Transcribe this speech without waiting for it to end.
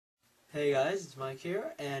Hey guys, it's Mike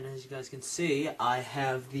here, and as you guys can see, I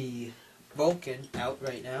have the Vulcan out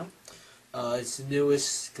right now. It's the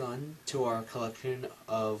newest gun to our collection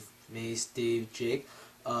of me, Steve, Jake.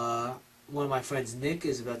 One of my friends, Nick,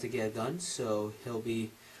 is about to get a gun, so he'll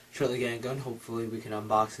be shortly getting a gun. Hopefully we can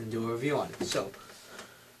unbox and do a review on it. So,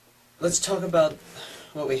 let's talk about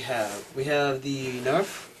what we have. We have the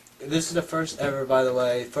Nerf. This is the first ever, by the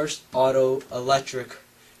way, first auto electric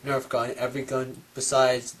Nerf gun. Every gun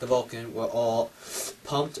besides the Vulcan were all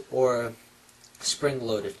pumped or spring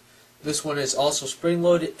loaded. This one is also spring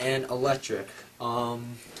loaded and electric.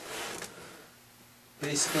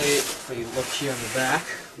 Basically, if we look here on the back,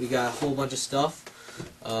 we got a whole bunch of stuff.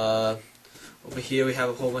 Over here we have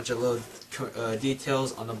a whole bunch of little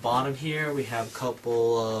details. On the bottom here we have a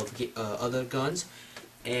couple of other guns,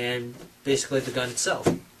 and basically the gun itself.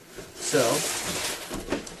 So,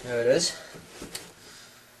 there it is.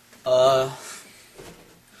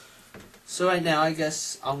 So right now I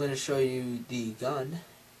guess I'm going to show you the gun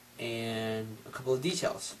and a couple of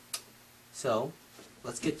details. So,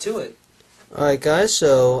 let's get to it. Alright guys,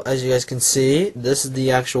 so as you guys can see, this is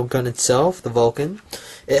the actual gun itself, the Vulcan.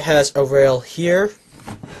 It has a rail here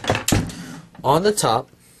on the top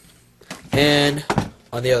and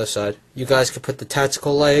on the other side. You guys can put the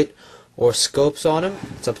tactical light or scopes on them,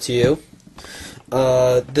 it's up to you.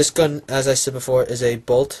 This gun, as I said before, is a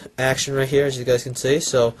bolt action right here, as you guys can see.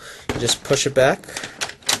 So you just push it back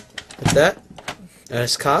like that, and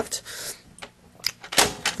it's cocked.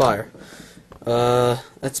 Fire.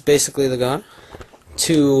 That's basically the gun.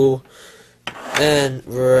 And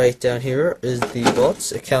right down here is the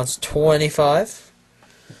bolts. It counts 25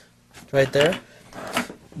 right there.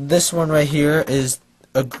 This one right here is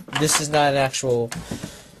this is not an actual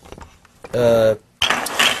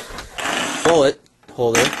bullet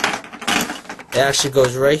holder. It actually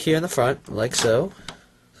goes right here in the front, like so.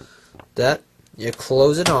 That, you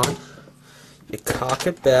close it on, you cock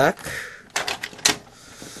it back,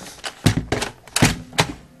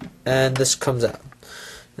 and this comes out.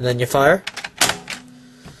 And then you fire,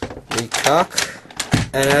 you cock,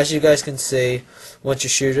 and as you guys can see, once you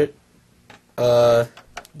shoot it,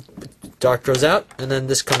 dart goes out, and then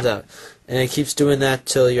this comes out. And it keeps doing that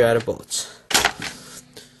till you're out of bullets.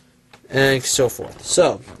 And so forth.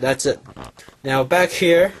 So, that's it. Now back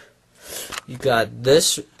here, you got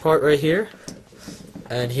this part right here,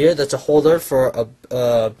 and here, that's a holder for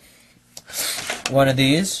a one of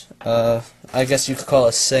these. I guess you could call it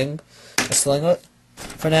a slinglet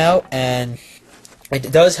for now, and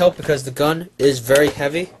it does help because the gun is very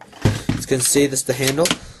heavy. As you can see, this is the handle.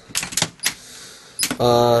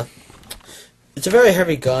 It's a very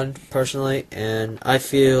heavy gun, personally, and I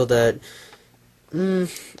feel that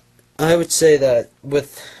I would say that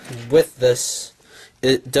with this,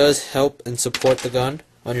 it does help and support the gun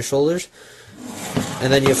on your shoulders.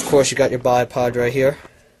 And then, of course, you got your bipod right here.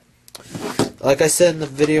 Like I said in the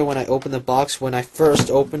video when I opened the box, when I first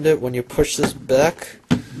opened it, when you push this back,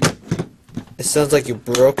 it sounds like you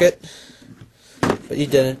broke it, but you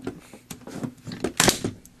didn't.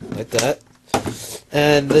 Like that.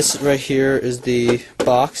 And this right here is the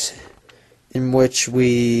box in which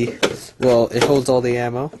it holds all the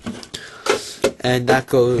ammo. And that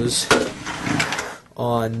goes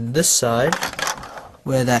on this side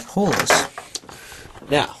where that hole is.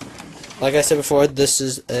 Now, like I said before, this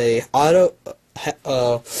is a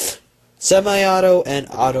semi-auto and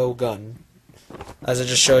auto gun. As I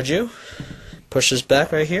just showed you, push this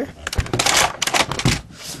back right here.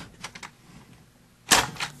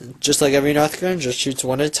 Just like every Nerf gun, just shoots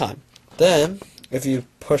one at a time. Then, if you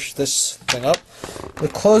push this thing up,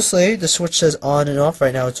 look closely, the switch says on and off.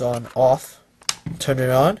 Right now it's on off. Turn it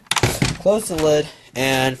on, close the lid,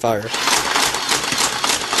 and fire.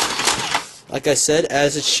 Like I said,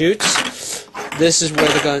 as it shoots, this is where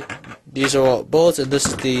the gun, these are all bullets, and this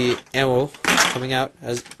is the ammo coming out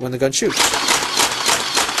as when the gun shoots.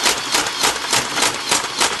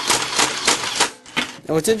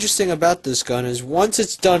 Now what's interesting about this gun is once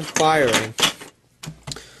it's done firing,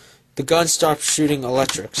 the gun stops shooting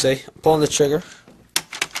electric. See, I'm pulling the trigger,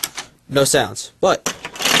 no sounds, but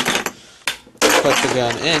put the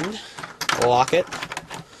gun in, lock it,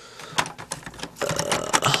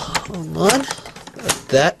 hold on, like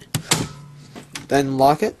that, then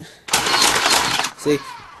lock it. See,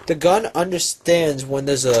 the gun understands when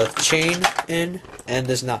there's a chain in and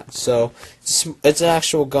there's not, so it's an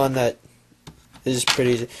actual gun that is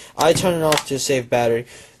pretty easy. I turn it off to save battery.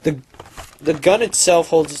 The gun itself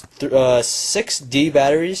holds 6 D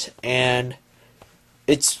batteries, and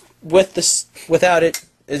it's without it,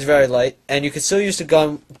 is very light, and you can still use the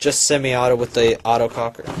gun just semi-auto with the auto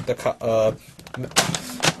cocker,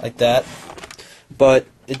 like that. But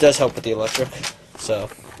it does help with the electric. So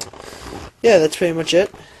yeah, that's pretty much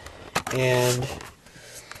it. And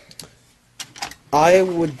I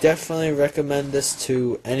would definitely recommend this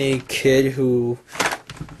to any kid who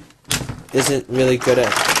isn't really good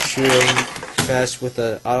at shooting fast with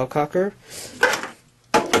an autococker.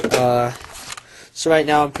 So right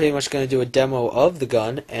now I'm pretty much going to do a demo of the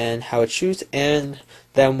gun and how it shoots, and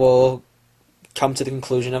then we'll come to the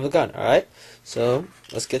conclusion of the gun. Alright, so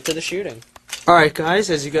let's get to the shooting. Alright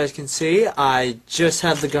guys, as you guys can see, I just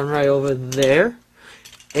have the gun right over there,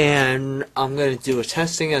 and I'm going to do a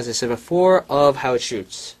testing, as I said before, of how it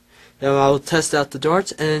shoots. Then I'll test out the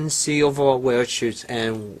darts and see overall where it shoots,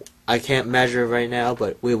 and I can't measure it right now,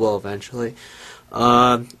 but we will eventually.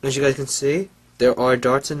 As you guys can see, there are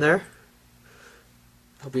darts in there.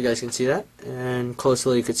 Hope you guys can see that, and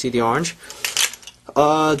closely you can see the orange.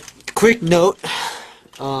 Quick note,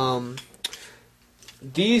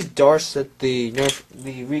 these darts that the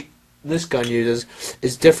Nerf, this gun uses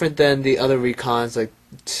is different than the other recons like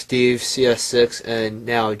Steve's CS6 and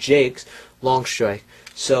now Jake's long strike.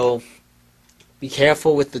 So be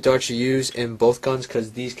careful with the darts you use in both guns,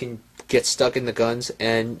 because these can get stuck in the guns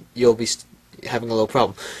and you'll be having a little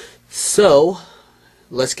problem. So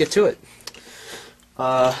let's get to it.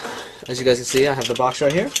 As you guys can see, I have the box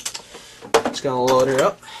right here. Just gonna load it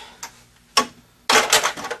up.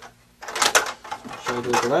 Try to do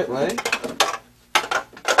it the right way.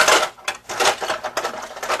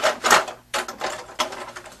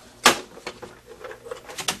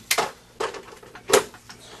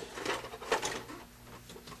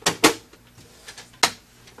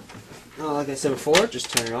 Like I said before, just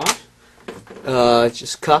turn it on.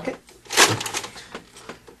 Just cock it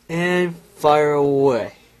and fire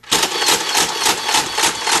away.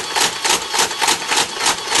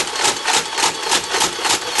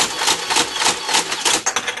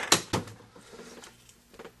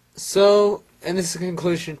 So, and this is the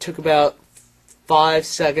conclusion. It took about 5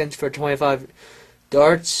 seconds for 25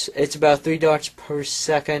 darts. It's about 3 darts per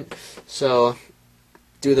second. So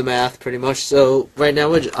do the math pretty much. So right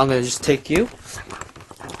now I'm going to just take you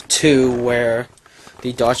to where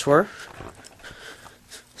the darts were.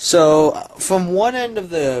 So from one end of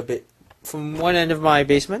my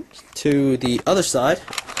basement to the other side,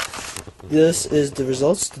 this is the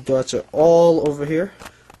results. The darts are all over here.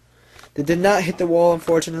 They did not hit the wall,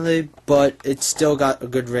 unfortunately, but it still got a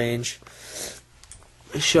good range.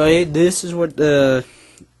 I'll show you. This is what the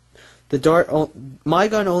dart. My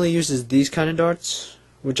gun only uses these kind of darts,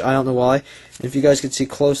 which I don't know why. And if you guys can see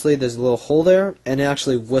closely, there's a little hole there, and it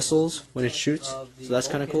actually whistles when it shoots. So that's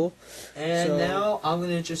kind of cool. And now I'm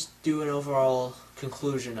gonna just do an overall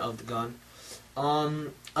conclusion of the gun.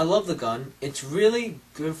 I love the gun. It's really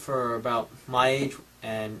good for about my age,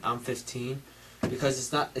 and I'm 15, because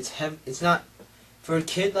it's not for a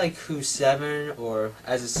kid like who's 7, or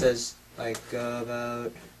as it says, like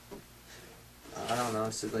about, I don't know,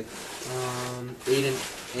 it's like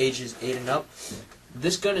ages 8 and up.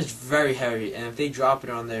 This gun is very heavy, and if they drop it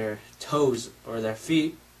on their toes or their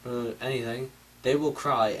feet or anything, they will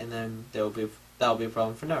cry, and then that'll be a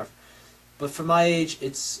problem for Nerf. But for my age,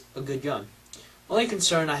 it's a good gun. Only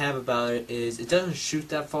concern I have about it is it doesn't shoot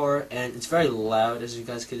that far, and it's very loud, as you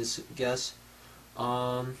guys could guess.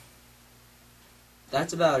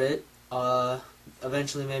 That's about it.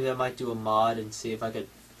 Eventually, maybe I might do a mod and see if I could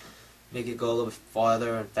make it go a little bit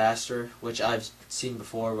farther and faster, which I've seen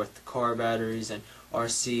before with the car batteries and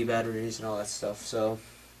RC batteries and all that stuff. So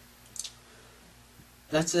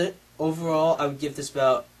that's it. Overall, I would give this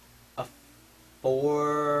about a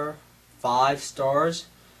 4-5 stars.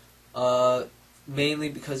 Mainly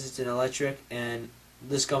because it's an electric, and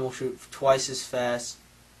this gun will shoot twice as fast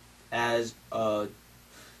as a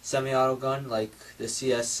semi-auto gun like the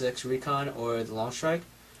CS6 Recon or the Long Strike.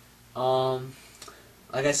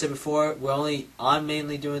 Like I said before, I'm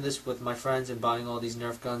mainly doing this with my friends and buying all these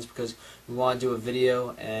Nerf guns because we want to do a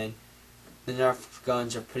video, and the Nerf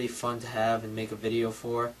guns are pretty fun to have and make a video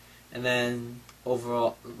for. And then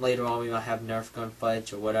overall, later on, we might have Nerf gun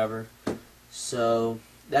fights or whatever. So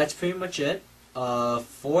that's pretty much it. 4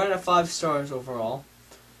 out of 5 stars overall.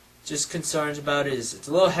 Just concerns about it is it's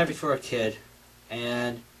a little heavy for a kid,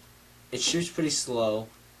 and it shoots pretty slow,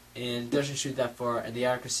 and it doesn't shoot that far, and the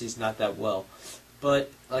accuracy is not that well.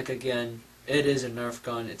 But like again, it is a Nerf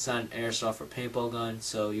gun. It's not an airsoft or paintball gun,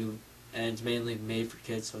 and it's mainly made for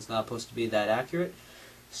kids, so it's not supposed to be that accurate.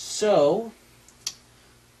 So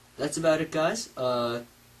that's about it, guys. I'll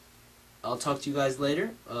talk to you guys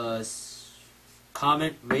later.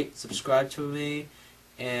 Comment, rate, subscribe to me,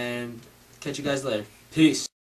 and catch you guys later. Peace.